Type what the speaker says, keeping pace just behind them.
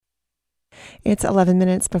It's 11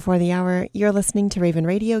 minutes before the hour. You're listening to Raven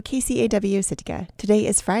Radio, KCAW Sitka. Today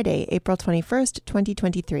is Friday, April 21st,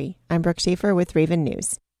 2023. I'm Brooke Schaefer with Raven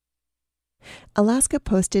News. Alaska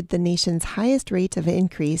posted the nation's highest rate of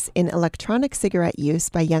increase in electronic cigarette use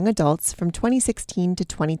by young adults from 2016 to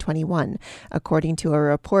 2021, according to a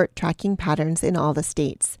report tracking patterns in all the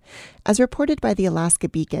states. As reported by the Alaska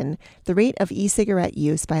Beacon, the rate of e-cigarette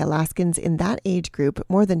use by Alaskans in that age group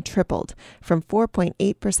more than tripled, from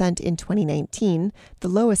 4.8% in 2019, the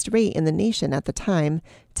lowest rate in the nation at the time,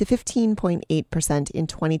 to 15.8% in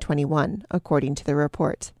 2021, according to the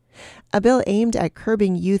report. A bill aimed at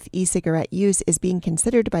curbing youth e-cigarette use is being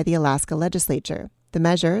considered by the Alaska legislature. The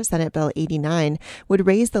measure, Senate Bill 89, would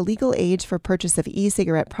raise the legal age for purchase of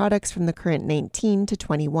e-cigarette products from the current 19 to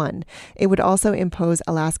 21. It would also impose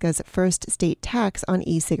Alaska's first state tax on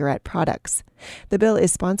e-cigarette products. The bill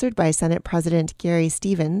is sponsored by Senate President Gary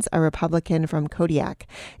Stevens, a Republican from Kodiak.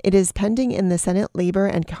 It is pending in the Senate Labor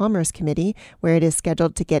and Commerce Committee, where it is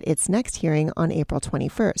scheduled to get its next hearing on April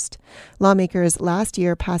 21st. Lawmakers last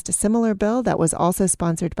year passed a similar bill that was also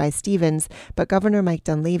sponsored by Stevens, but Governor Mike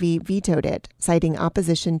Dunleavy vetoed it, citing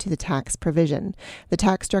opposition to the tax provision. The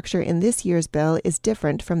tax structure in this year's bill is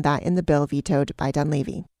different from that in the bill vetoed by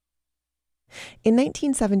Dunleavy. In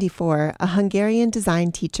 1974, a Hungarian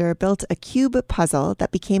design teacher built a cube puzzle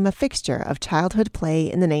that became a fixture of childhood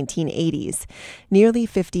play in the 1980s. Nearly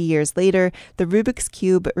 50 years later, the Rubik's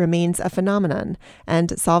Cube remains a phenomenon,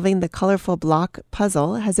 and solving the colorful block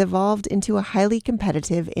puzzle has evolved into a highly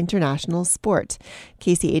competitive international sport.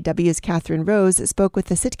 KCAW's Catherine Rose spoke with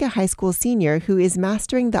the Sitka High School senior who is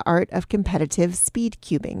mastering the art of competitive speed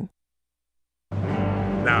cubing.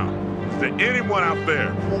 Now, is there anyone out there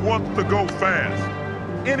who wants to go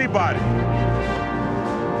fast? Anybody?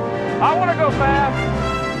 I want to go fast.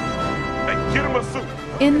 Hey, get him a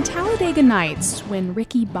suit. In Talladega Nights, when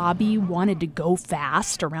Ricky Bobby wanted to go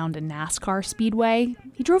fast around a NASCAR speedway,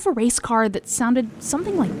 he drove a race car that sounded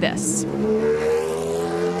something like this.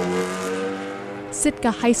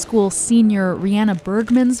 Sitka High School senior Rihanna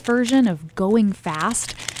Bergman's version of going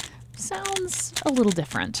fast sounds a little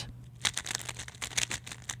different.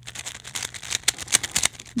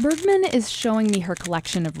 Bergman is showing me her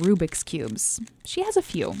collection of Rubik's Cubes. She has a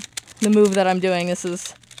few. The move that I'm doing, this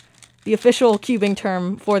is the official cubing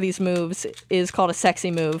term for these moves, is called a sexy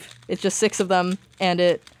move. It's just 6 of them, and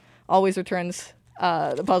it always returns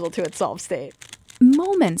the puzzle to its solved state.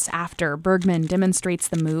 Moments after Bergman demonstrates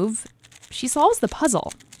the move, she solves the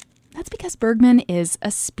puzzle. That's because Bergman is a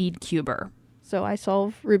speed cuber. So I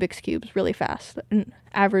solve Rubik's Cubes really fast, an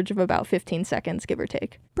average of about 15 seconds, give or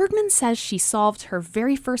take. Bergman says she solved her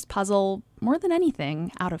very first puzzle, more than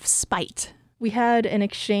anything, out of spite. We had an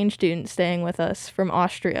exchange student staying with us from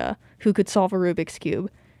Austria who could solve a Rubik's Cube.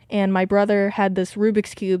 And my brother had this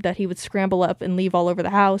Rubik's Cube that he would scramble up and leave all over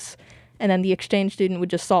the house, and then the exchange student would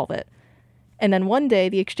just solve it. And then one day,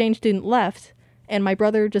 the exchange student left, and my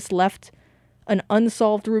brother just left an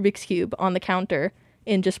unsolved Rubik's Cube on the counter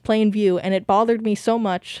in just plain view, and it bothered me so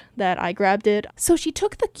much that I grabbed it. So she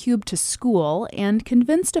took the cube to school and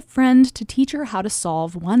convinced a friend to teach her how to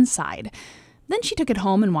solve one side. Then she took it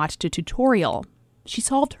home and watched a tutorial. She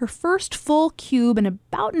solved her first full cube in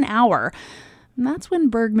about an hour. And that's when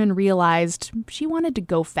Bergman realized she wanted to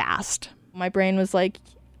go fast. My brain was like,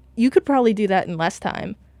 you could probably do that in less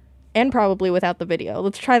time, and probably without the video.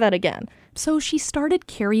 Let's try that again. So she started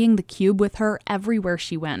carrying the cube with her everywhere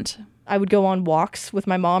she went. I would go on walks with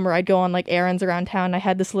my mom, or I'd go on errands around town. I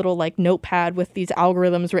had this little notepad with these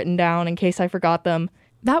algorithms written down in case I forgot them.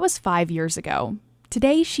 That was 5 years ago.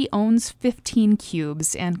 Today she owns 15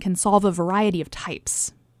 cubes and can solve a variety of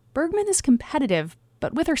types. Bergman is competitive,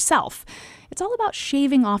 but with herself. It's all about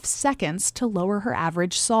shaving off seconds to lower her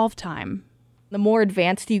average solve time. The more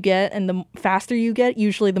advanced you get and the faster you get,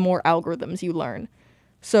 usually the more algorithms you learn.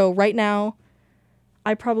 So right now,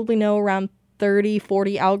 I probably know around 30,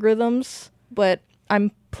 40 algorithms, but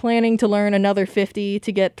I'm planning to learn another 50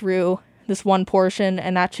 to get through this one portion,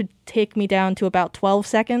 and that should take me down to about 12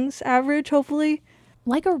 seconds average, hopefully.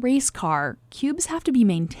 Like a race car, cubes have to be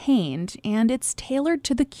maintained, and it's tailored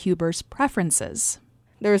to the cuber's preferences.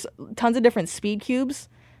 There's tons of different speed cubes.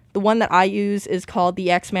 The one that I use is called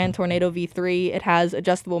the X-Man Tornado V3. It has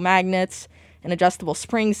adjustable magnets, an adjustable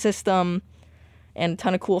spring system, and a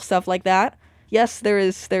ton of cool stuff like that. Yes, there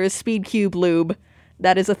is Speed Cube Lube.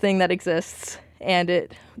 That is a thing that exists. And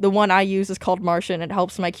the one I use is called Martian. It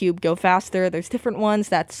helps my cube go faster. There's different ones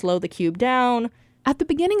that slow the cube down. At the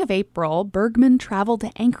beginning of April, Bergman traveled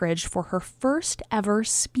to Anchorage for her first ever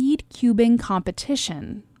speed cubing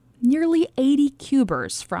competition. Nearly 80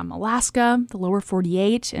 cubers from Alaska, the lower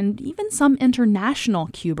 48, and even some international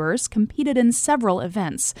cubers competed in several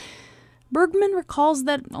events. Bergman recalls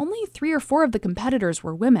that only 3 or 4 of the competitors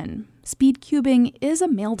were women. Speed cubing is a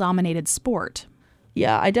male-dominated sport.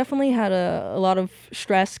 Yeah, I definitely had a lot of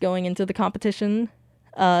stress going into the competition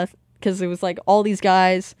because it was like all these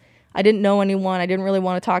guys. I didn't know anyone. I didn't really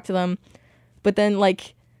want to talk to them. But then,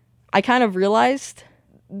 like, I kind of realized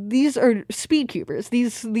these are speed cubers.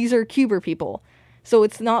 These are cuber people. So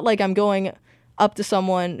it's not like I'm going up to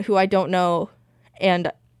someone who I don't know and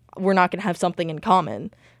we're not going to have something in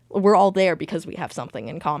common. We're all there because we have something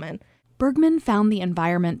in common. Bergman found the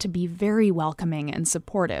environment to be very welcoming and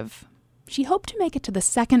supportive. She hoped to make it to the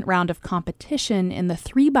second round of competition in the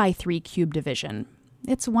 3x3 cube division.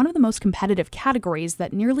 It's one of the most competitive categories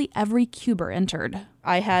that nearly every cuber entered.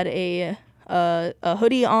 I had a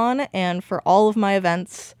hoodie on, and for all of my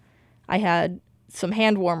events, I had some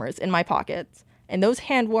hand warmers in my pockets. And those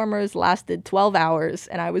hand warmers lasted 12 hours,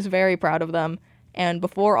 and I was very proud of them. And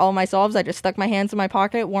before all my solves, I just stuck my hands in my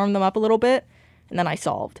pocket, warmed them up a little bit, and then I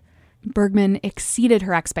solved. Bergman exceeded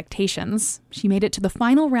her expectations. She made it to the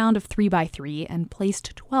final round of 3x3 and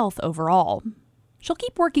placed 12th overall. She'll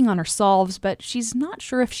keep working on her solves, but she's not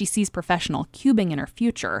sure if she sees professional cubing in her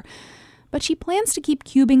future. But she plans to keep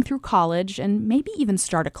cubing through college and maybe even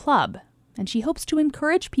start a club. And she hopes to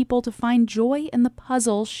encourage people to find joy in the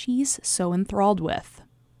puzzle she's so enthralled with.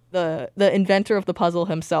 The inventor of the puzzle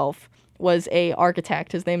himself was an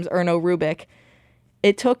architect. His name's Erno Rubik.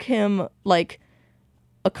 It took him, like,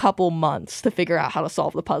 a couple months to figure out how to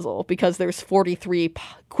solve the puzzle because there's 43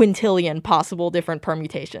 quintillion possible different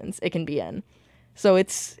permutations it can be in. So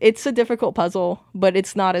it's a difficult puzzle, but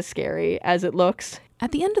it's not as scary as it looks.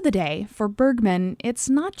 At the end of the day, for Bergman, it's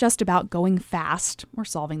not just about going fast or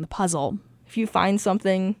solving the puzzle. If you find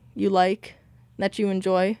something you like, that you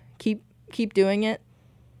enjoy, keep doing it.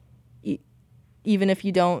 Even if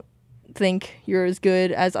you don't think you're as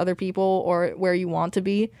good as other people or where you want to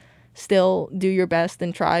be, still do your best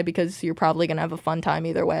and try because you're probably going to have a fun time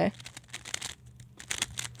either way.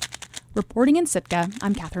 Reporting in Sitka,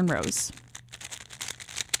 I'm Catherine Rose.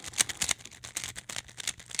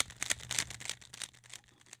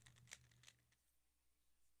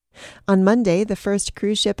 On Monday, the first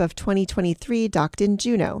cruise ship of 2023 docked in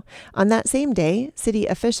Juneau. On that same day, city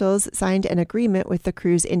officials signed an agreement with the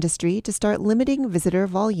cruise industry to start limiting visitor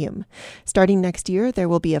volume. Starting next year, there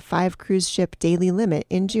will be a 5 cruise ship daily limit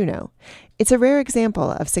in Juneau. It's a rare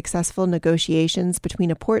example of successful negotiations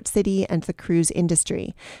between a port city and the cruise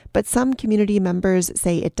industry, but some community members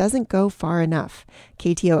say it doesn't go far enough.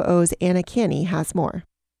 KTOO's Anna Canny has more.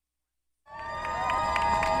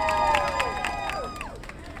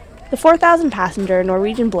 The 4,000-passenger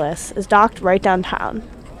Norwegian Bliss is docked right downtown.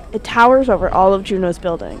 It towers over all of Juneau's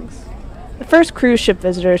buildings. The first cruise ship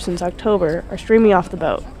visitors since October are streaming off the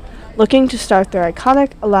boat, looking to start their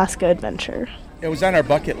iconic Alaska adventure. It was on our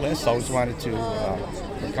bucket list. I always wanted to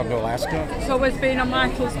come to Alaska. So it's been on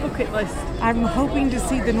Michael's bucket list. I'm hoping to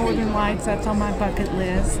see the Northern Lights. That's on my bucket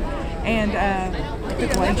list. And the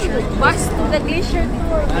glacier. What's the glacier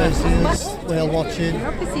before? This is whale watching. I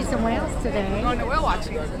hope to see some whales today. On to whale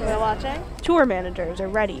watching. Whale watching? Tour managers are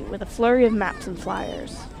ready with a flurry of maps and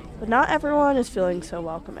flyers. But not everyone is feeling so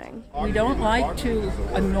welcoming. We don't like to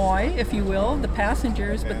annoy, if you will, the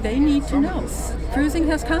passengers, but they need to know. Cruising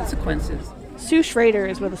has consequences. Sue Schrader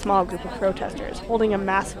is with a small group of protesters holding a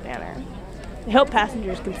massive banner. They hope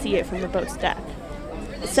passengers can see it from the boat's deck.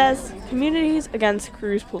 It says, Communities Against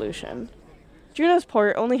Cruise Pollution. Juneau's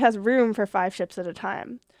port only has room for 5 ships at a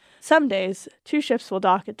time. Some days, 2 ships will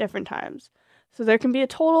dock at different times, so there can be a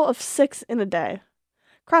total of 6 in a day.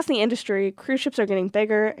 Across the industry, cruise ships are getting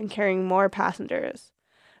bigger and carrying more passengers.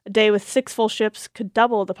 A day with 6 full ships could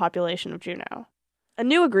double the population of Juneau. A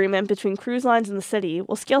new agreement between cruise lines and the city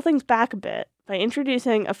will scale things back a bit by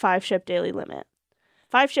introducing a 5-ship daily limit.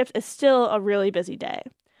 5 ships is still a really busy day,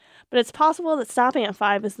 but it's possible that stopping at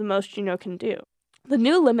 5 is the most Juneau can do. The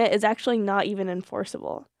new limit is actually not even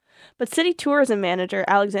enforceable, but city tourism manager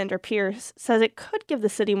Alexander Pierce says it could give the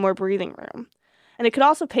city more breathing room, and it could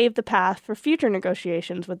also pave the path for future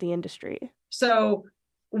negotiations with the industry. So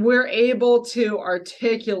we're able to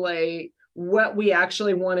articulate what we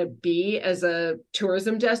actually want to be as a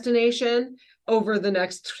tourism destination over the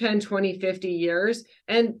next 10, 20, 50 years,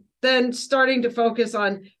 and then starting to focus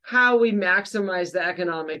on how we maximize the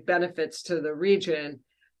economic benefits to the region,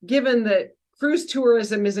 given that cruise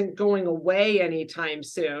tourism isn't going away anytime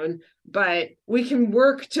soon, but we can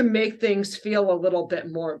work to make things feel a little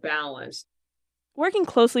bit more balanced. Working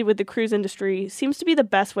closely with the cruise industry seems to be the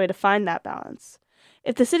best way to find that balance.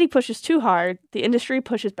 If the city pushes too hard, the industry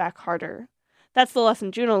pushes back harder. That's the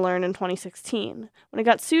lesson Juneau learned in 2016, when it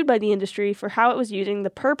got sued by the industry for how it was using the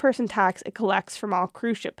per-person tax it collects from all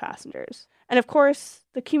cruise ship passengers. And of course,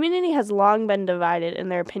 the community has long been divided in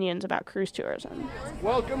their opinions about cruise tourism.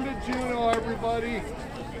 Welcome to Juneau, everybody.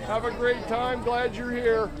 Have a great time. Glad you're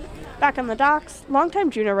here. Back on the docks, longtime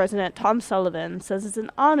Juneau resident Tom Sullivan says it's an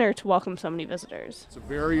honor to welcome so many visitors. It's a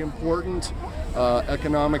very important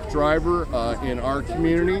economic driver in our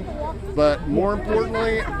community, but more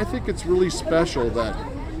importantly, I think it's really special that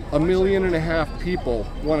 1.5 million people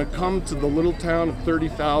want to come to the little town of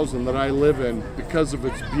 30,000 that I live in because of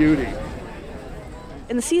its beauty.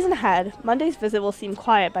 In the season ahead, Monday's visit will seem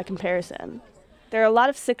quiet by comparison. There are a lot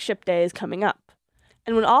of sick ship days coming up.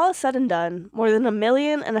 And when all is said and done, more than 1.5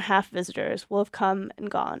 million visitors will have come and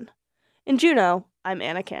gone. In Juneau, I'm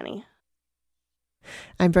Anna Canny.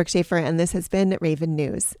 I'm Brooke Schaefer, and this has been Raven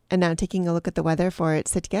News. And now taking a look at the weather for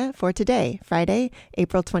Sitka for today, Friday,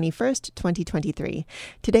 April 21st, 2023.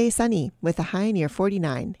 Today, sunny with a high near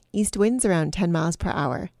 49, east winds around 10 miles per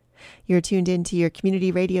hour. You're tuned in to your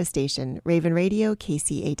community radio station, Raven Radio,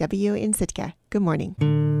 KCAW in Sitka. Good morning.